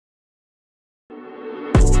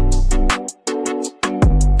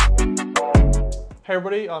Hey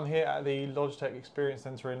everybody, I'm here at the Logitech Experience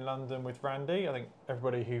Centre in London with Randy. I think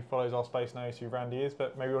everybody who follows our space knows who Randy is,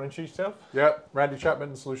 but maybe you want to introduce yourself? Yeah, Randy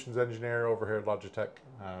Chapman, Solutions Engineer over here at Logitech.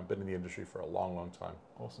 Been in the industry for a long, long time.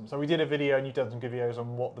 Awesome. So we did a video and you've done some good videos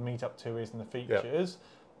on what the MeetUp 2 is and the features,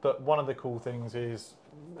 but one of the cool things is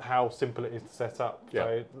how simple it is to set up.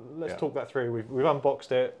 So let's talk that through. We've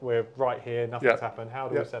unboxed it, we're right here, nothing's happened. How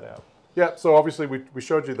do we set it up? Yeah, so obviously we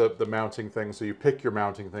showed you the mounting thing. So you pick your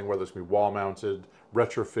mounting thing, whether it's going to be wall mounted,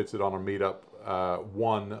 retrofitted on a MeetUp,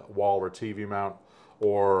 one wall or TV mount,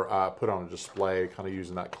 or put on a display, kind of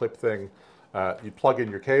using that clip thing. You plug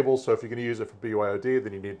in your cable. So if you're going to use it for BYOD,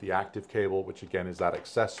 then you need the active cable, which again is that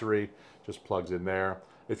accessory, just plugs in there.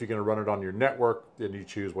 If you're going to run it on your network, then you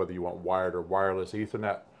choose whether you want wired or wireless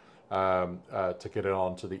Ethernet. To get it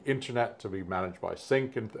onto the internet to be managed by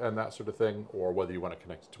sync and that sort of thing, or whether you want to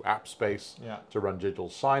connect it to Appspace to run digital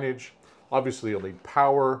signage. Obviously you'll need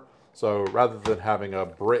power, so rather than having a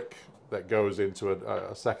brick that goes into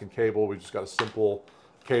a second cable, we've just got a simple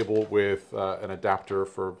cable with an adapter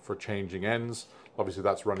for changing ends. Obviously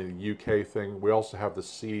that's running the UK thing. We also have the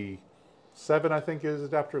C7, I think is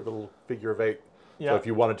adapter, the little figure of 8. So if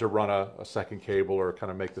you wanted to run a second cable or kind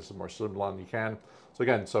of make this a more slimline, you can. So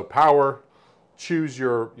again, so power, choose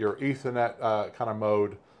your Ethernet kind of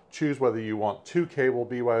mode, choose whether you want 2-cable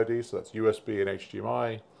BYOD, so that's USB and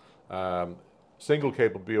HDMI, single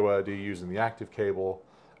cable BYOD using the active cable,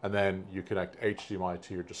 and then you connect HDMI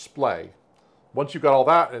to your display. Once you've got all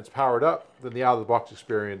that and it's powered up, then the out-of-the-box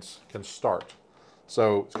experience can start.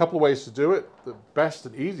 So it's a couple of ways to do it. The best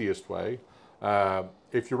and easiest way,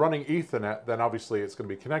 if you're running Ethernet, then obviously it's going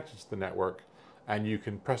to be connected to the network, and you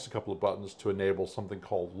can press a couple of buttons to enable something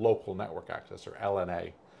called local network access, or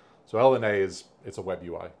LNA. So LNA it's a web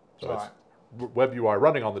UI. So it's web UI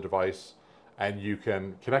running on the device, and you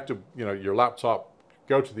can connect to your laptop,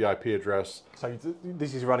 go to the IP address. So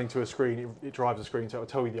this is running to a screen. It drives a screen, so it'll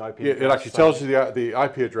tell you the IP address. It actually tells you the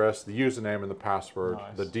IP address, the username, and the password.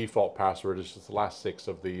 Nice. The default password is just the last 6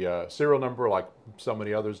 of the serial number, like so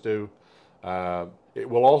many others do. It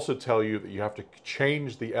will also tell you that you have to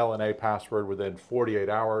change the LNA password within 48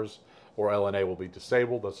 hours, or LNA will be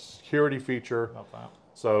disabled. That's a security feature. Love that.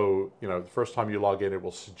 So, the first time you log in, it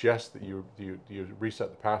will suggest that you reset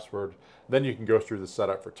the password. Then you can go through the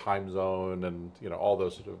setup for time zone and all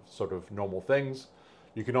those sort of normal things.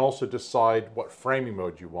 You can also decide what framing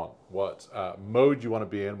mode you want, what mode you want to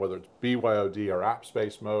be in, whether it's BYOD or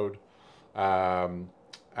AppSpace mode.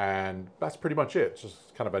 And that's pretty much it. It's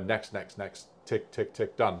just kind of a next, tick, tick,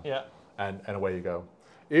 tick, done. Yeah. And away you go.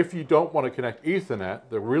 If you don't want to connect Ethernet,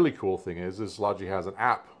 the really cool thing is Logi has an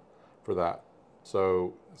app for that.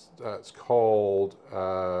 So it's called,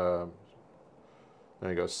 there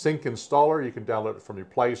you go, Sync Installer. You can download it from your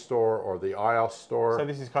Play Store or the iOS store. So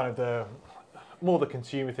this is kind of more the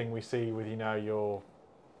consumer thing we see with, your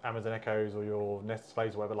Amazon Echoes or your Nest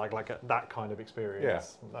Displays or whatever, like that kind of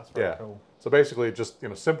experience. Yeah. That's very cool. So basically just,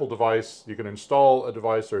 simple device. You can install a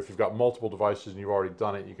device, or if you've got multiple devices and you've already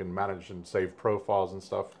done it, you can manage and save profiles and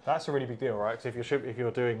stuff. That's a really big deal, right? Because if you're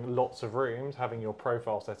doing lots of rooms, having your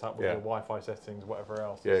profile set up with your Wi-Fi settings, whatever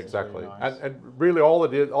else. Yeah, exactly. Really nice. And really all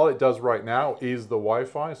it does right now is the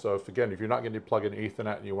Wi-Fi. So if you're not going to plug in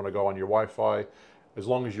Ethernet and you want to go on your Wi-Fi, as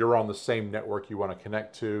long as you're on the same network you want to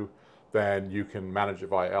connect to, then you can manage it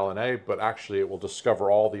via LNA, but actually it will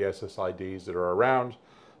discover all the SSIDs that are around.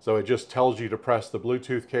 So it just tells you to press the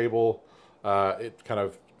Bluetooth cable. It kind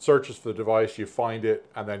of searches for the device, you find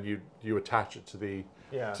it, and then you attach it to the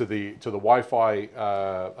Wi-Fi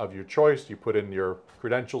of your choice. You put in your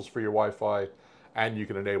credentials for your Wi-Fi, and you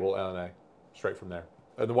can enable LNA straight from there.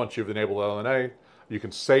 And then once you've enabled LNA, you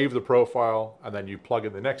can save the profile, and then you plug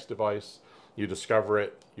in the next device. You discover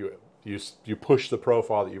it. You push the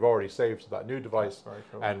profile that you've already saved to that new device,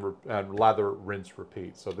 cool. and lather, rinse,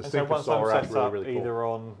 repeat. So the Sync Installer app is really cool.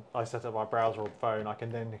 Either I set up my browser or phone, I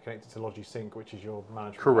can then connect it to Logi Sync, which is your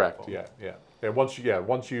management. Correct. platform. Yeah. And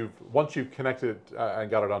once you've connected it and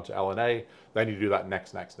got it onto LNA, then you do that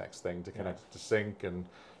next thing to connect it to Sync and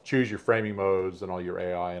choose your framing modes and all your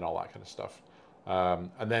AI and all that kind of stuff.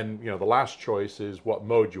 And then the last choice is what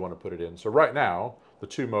mode you want to put it in. So right now the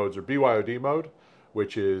 2 modes are BYOD mode,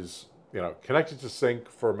 which is connected to Sync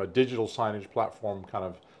from a digital signage platform, kind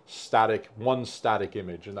of one static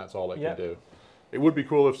image, and that's all it can do. It would be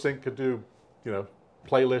cool if Sync could do,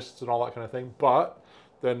 playlists and all that kind of thing, but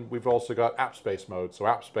then we've also got AppSpace mode. So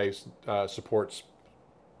AppSpace supports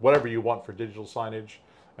whatever you want for digital signage.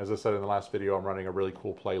 As I said in the last video, I'm running a really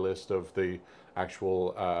cool playlist of the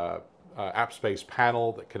actual Appspace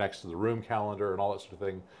panel that connects to the room calendar and all that sort of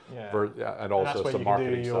thing. Yeah. And also some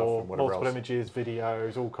marketing stuff and whatever multiple else. images,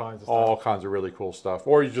 videos, all kinds of stuff. All kinds of really cool stuff.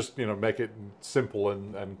 Or you just make it simple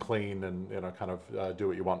and clean and kind of do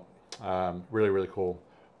what you want. Really, really cool.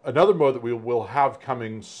 Another mode that we will have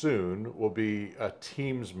coming soon will be a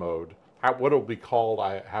Teams mode. What it'll be called,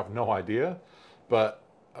 I have no idea, but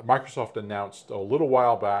Microsoft announced a little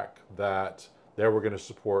while back that they were going to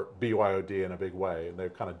support BYOD in a big way, and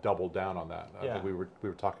they've kind of doubled down on that. I think we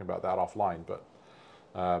were talking about that offline, but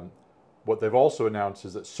what they've also announced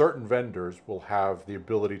is that certain vendors will have the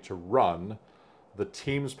ability to run the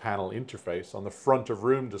Teams panel interface on the front of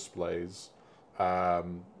room displays.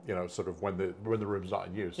 Sort of when the room's not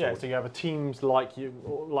in use. Yeah, so you have a Teams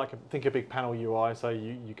think a big panel UI, so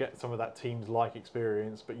you get some of that Teams-like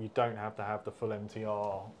experience, but you don't have to have the full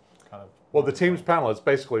MTR kind of. Well, the Teams panel is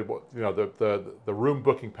basically what the room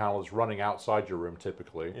booking panel is running outside your room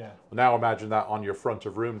typically. Yeah. Now imagine that on your front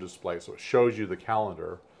of room display, so it shows you the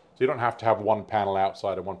calendar. So you don't have to have one panel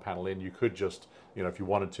outside and one panel in. You could just, if you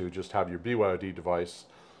wanted to, just have your BYOD device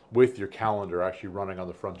with your calendar actually running on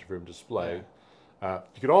the front of room display. Yeah.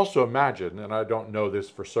 You could also imagine, and I don't know this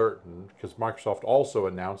for certain, because Microsoft also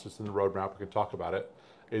announced, it's in the roadmap, we can talk about it,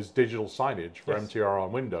 is digital signage for MTR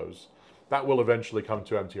on Windows. That will eventually come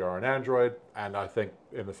to MTR on Android, and I think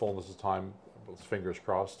in the fullness of time, fingers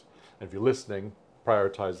crossed, and if you're listening,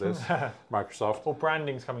 prioritize this, Microsoft. Well,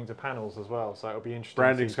 branding's coming to panels as well, so it'll be interesting.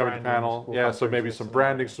 Branding's coming to panel, yeah, so maybe some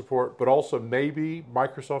branding support, but also maybe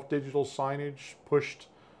Microsoft digital signage pushed.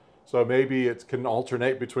 So maybe it can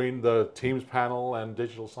alternate between the Teams panel and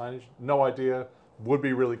digital signage. No idea. Would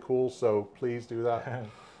be really cool, so please do that.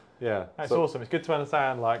 Yeah. That's awesome. It's good to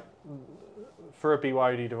understand, like, for a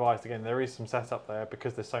BYOD device, again, there is some setup there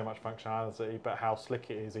because there's so much functionality, but how slick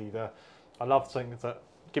it is either. I love things that,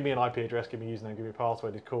 give me an IP address, give me a username, give me a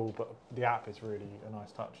password is cool, but the app is really a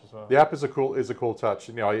nice touch as well. The app is a cool touch.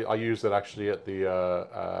 I used it actually at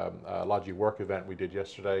the Logi work event we did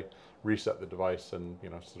yesterday. Reset the device and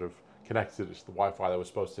sort of connected it to the Wi-Fi that was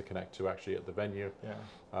supposed to connect to actually at the venue.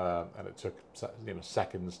 Yeah. And it took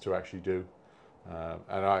seconds to actually do.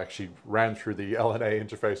 And I actually ran through the LNA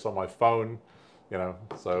interface on my phone.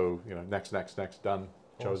 So next, done.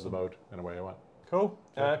 Chose awesome. The mode and away I went. Cool.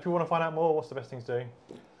 If you want to find out more, what's the best thing to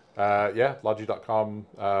do? Yeah, logi.com,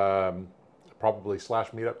 probably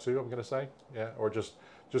 /meetup too, I'm going to say. Yeah, or just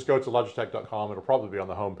go to logitech.com. It'll probably be on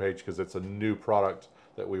the homepage because it's a new product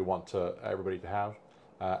that we want everybody to have.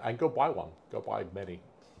 And go buy one. Go buy many.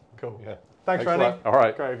 Cool. Yeah. Thanks Randy. All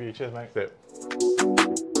right. Great review. Cheers, mate. That's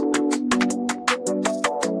it.